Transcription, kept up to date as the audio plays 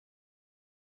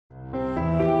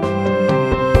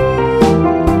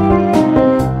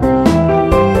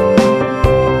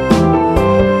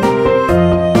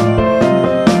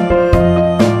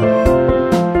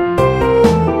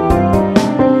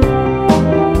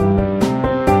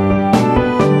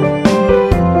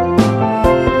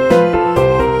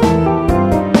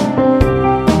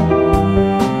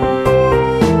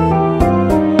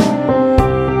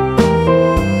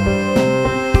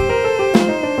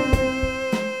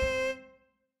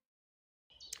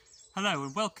Hello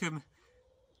and welcome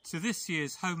to this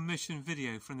year's Home Mission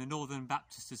video from the Northern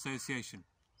Baptist Association.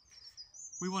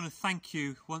 We want to thank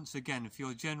you once again for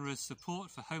your generous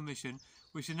support for Home Mission,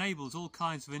 which enables all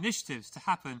kinds of initiatives to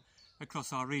happen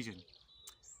across our region.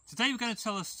 Today we're going to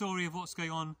tell a story of what's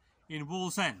going on in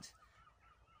Wallsend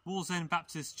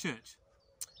Baptist Church.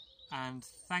 And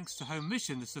thanks to Home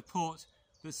Mission, the support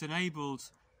that's enabled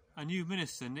a new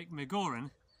minister, Nick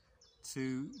McGoran,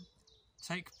 to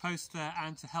take post there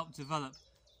and to help develop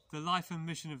the life and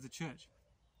mission of the church.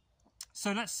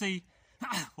 So let's see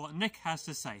what Nick has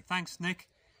to say. Thanks, Nick,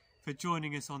 for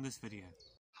joining us on this video.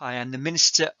 Hi, I'm the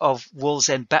minister of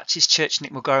Wallsend Baptist Church,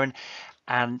 Nick McGoran,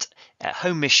 and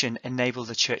Home Mission enabled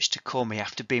the church to call me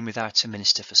after being without a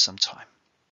minister for some time.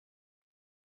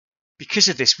 Because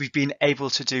of this, we've been able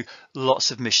to do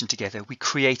lots of mission together. We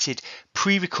created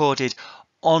pre-recorded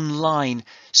online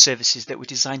services that were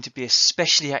designed to be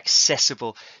especially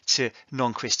accessible to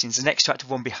non-Christians. An extract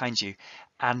of one behind you,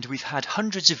 and we've had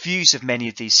hundreds of views of many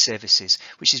of these services,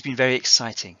 which has been very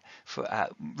exciting for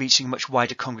reaching a much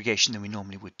wider congregation than we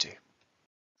normally would do.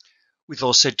 We've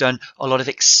also done a lot of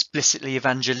explicitly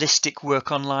evangelistic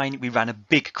work online. We ran a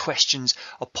big questions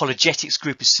apologetics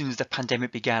group as soon as the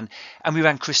pandemic began, and we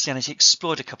ran Christianity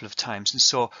Explored a couple of times and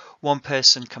saw one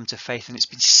person come to faith, and it's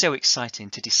been so exciting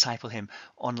to disciple him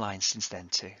online since then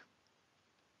too.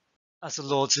 As the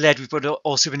Lord's led, we've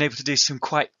also been able to do some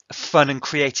quite fun and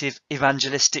creative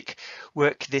evangelistic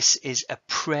work. This is a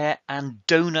prayer and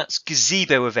donuts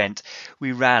gazebo event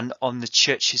we ran on the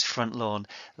church's front lawn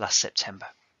last September.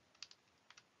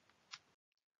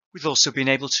 We've also been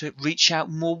able to reach out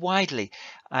more widely.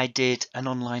 I did an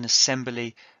online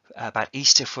assembly about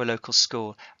Easter for a local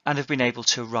school, and have been able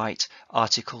to write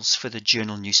articles for the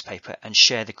Journal newspaper and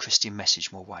share the Christian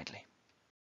message more widely.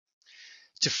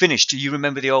 To finish, do you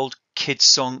remember the old kids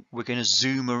song, "We're going to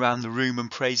zoom around the room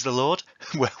and praise the Lord"?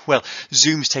 Well,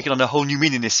 zoom's taken on a whole new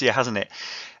meaning this year, hasn't it?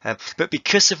 But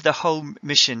because of the Home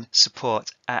Mission support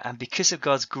and because of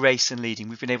God's grace and leading,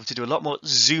 we've been able to do a lot more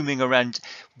zooming around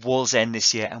Wallsend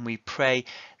this year, and we pray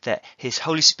that His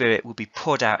Holy Spirit will be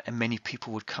poured out and many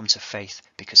people would come to faith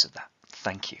because of that.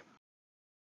 Thank you.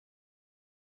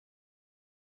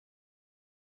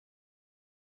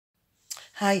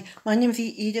 Hi, my name is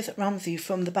Edith Ramsey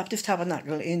from the Baptist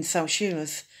Tabernacle in South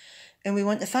Shields, and we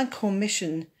want to thank Home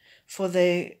Mission for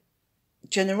their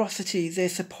generosity, their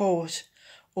support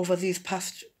over these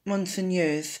past months and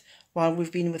years while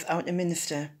we've been without a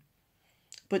minister.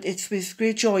 But it's with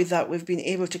great joy that we've been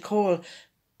able to call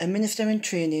a minister in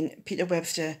training, Peter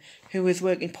Webster, who is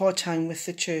working part-time with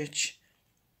the church.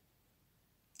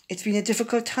 It's been a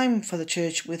difficult time for the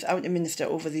church without a minister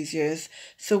over these years,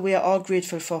 so we are all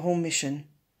grateful for Home Mission.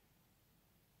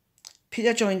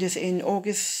 Peter joined us in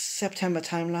August-September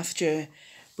time last year,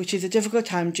 which is a difficult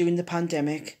time during the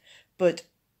pandemic, but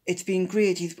it's been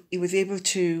great. He was able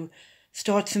to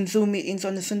start some Zoom meetings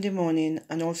on a Sunday morning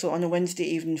and also on a Wednesday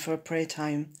evening for a prayer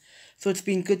time. So it's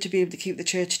been good to be able to keep the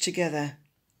church together.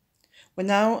 We're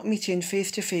now meeting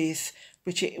face to face,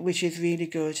 which is really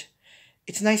good.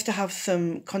 It's nice to have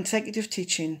some consecutive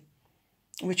teaching,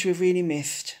 which we've really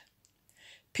missed.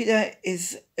 Peter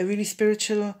is a really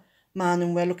spiritual man,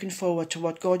 and we're looking forward to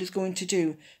what God is going to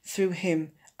do through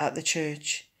him at the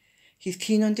church. He's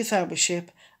keen on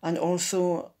discipleship and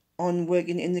also on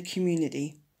working in the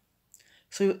community.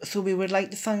 So we would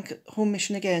like to thank Home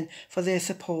Mission again for their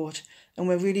support, and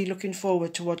we're really looking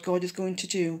forward to what God is going to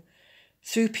do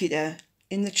through Peter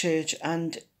in the church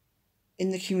and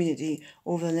in the community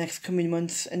over the next coming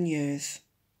months and years.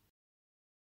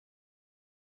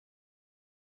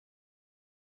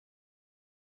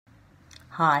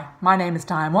 Hi, my name is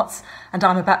Diane Watts and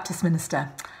I'm a Baptist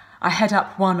minister. I head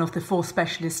up one of the 4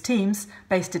 specialist teams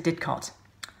based at Didcot.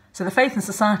 So the Faith and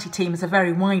Society team is a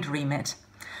very wide remit.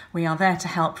 We are there to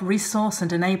help resource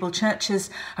and enable churches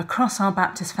across our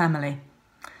Baptist family.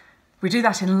 We do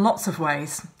that in lots of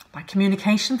ways, by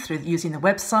communication through using the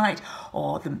website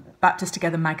or the Baptist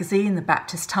Together magazine, the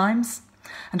Baptist Times.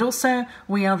 And also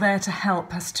we are there to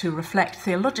help us to reflect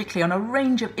theologically on a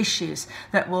range of issues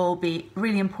that will be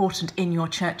really important in your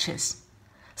churches.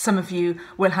 Some of you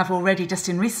will have already just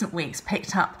in recent weeks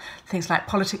picked up things like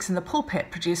Politics in the Pulpit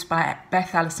produced by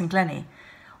Beth Allison Glennie.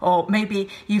 Or maybe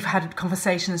you've had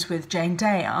conversations with Jane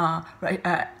Day, our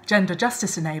gender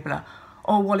justice enabler,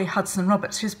 or Wally Hudson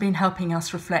Roberts, who's been helping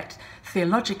us reflect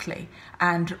theologically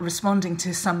and responding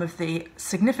to some of the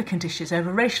significant issues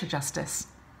over racial justice.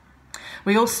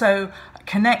 We also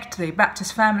connect the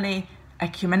Baptist family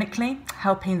ecumenically,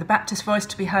 helping the Baptist voice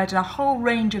to be heard in a whole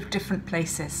range of different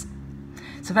places.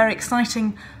 It's a very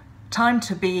exciting time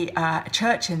to be a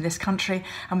church in this country,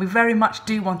 and we very much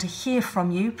do want to hear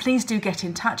from you. Please do get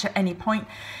in touch at any point.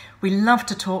 We love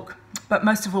to talk, but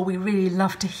most of all, we really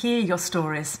love to hear your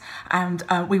stories, and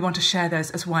we want to share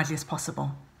those as widely as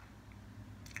possible.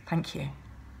 Thank you.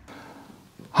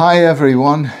 Hi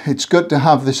everyone, it's good to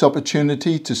have this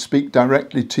opportunity to speak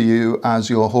directly to you as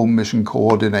your Home Mission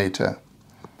Coordinator.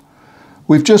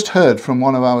 We've just heard from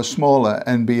one of our smaller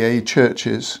NBA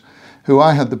churches who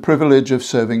I had the privilege of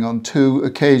serving on 2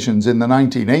 occasions in the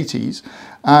 1980s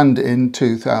and in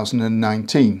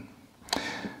 2019.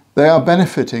 They are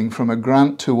benefiting from a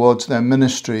grant towards their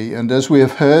ministry, and as we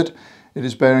have heard, it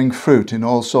is bearing fruit in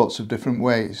all sorts of different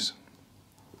ways.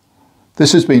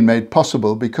 This has been made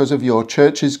possible because of your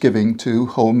church's giving to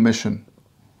Home Mission.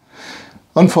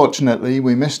 Unfortunately,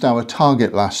 we missed our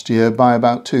target last year by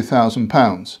about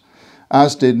 £2,000,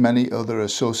 as did many other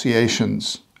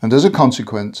associations, and as a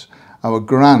consequence, our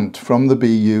grant from the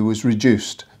BU was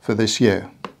reduced for this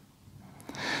year.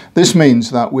 This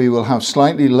means that we will have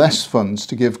slightly less funds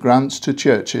to give grants to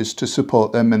churches to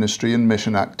support their ministry and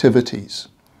mission activities.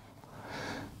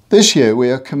 This year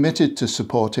we are committed to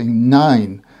supporting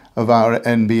 9 of our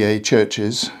NBA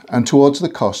churches and towards the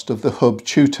cost of the Hub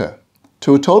Tutor,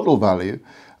 to a total value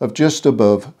of just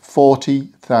above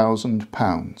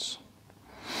 £40,000.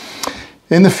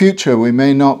 In the future we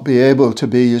may not be able to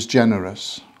be as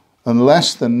generous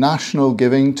unless the national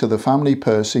giving to the family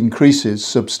purse increases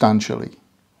substantially.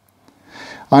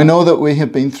 I know that we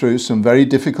have been through some very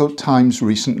difficult times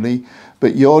recently,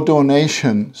 but your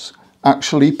donations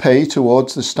actually pay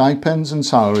towards the stipends and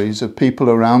salaries of people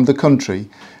around the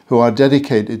country who are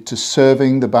dedicated to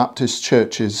serving the Baptist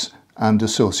churches and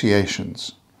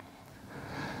associations.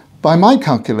 By my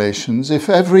calculations, if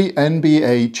every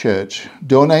NBA church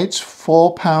donates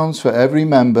 £4 for every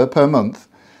member per month,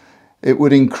 it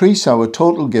would increase our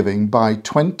total giving by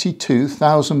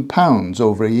 £22,000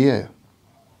 over a year.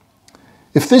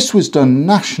 If this was done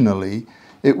nationally,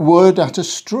 it would, at a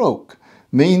stroke,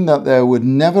 mean that there would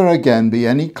never again be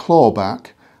any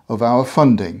clawback of our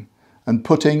funding and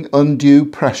putting undue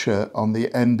pressure on the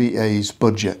NBA's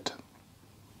budget.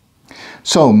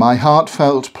 So my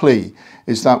heartfelt plea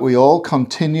is that we all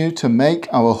continue to make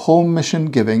our Home Mission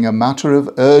giving a matter of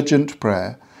urgent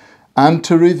prayer and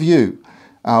to review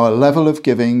our level of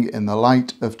giving in the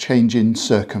light of changing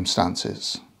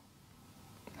circumstances.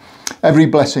 Every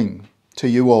blessing to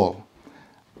you all,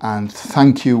 and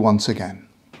thank you once again.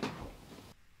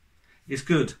 It's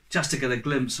good just to get a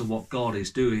glimpse of what God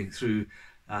is doing through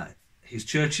his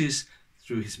churches,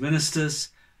 through his ministers,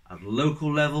 at a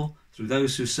local level, through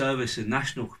those who service in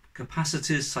national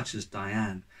capacities such as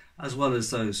Diane, as well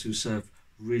as those who serve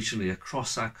regionally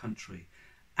across our country.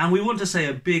 And we want to say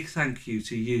a big thank you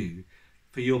to you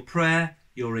for your prayer,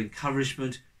 your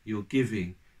encouragement, your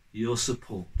giving, your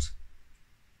support.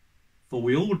 For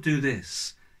we all do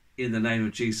this in the name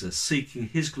of Jesus, seeking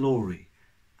his glory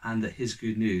and that his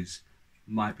good news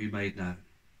might be made known.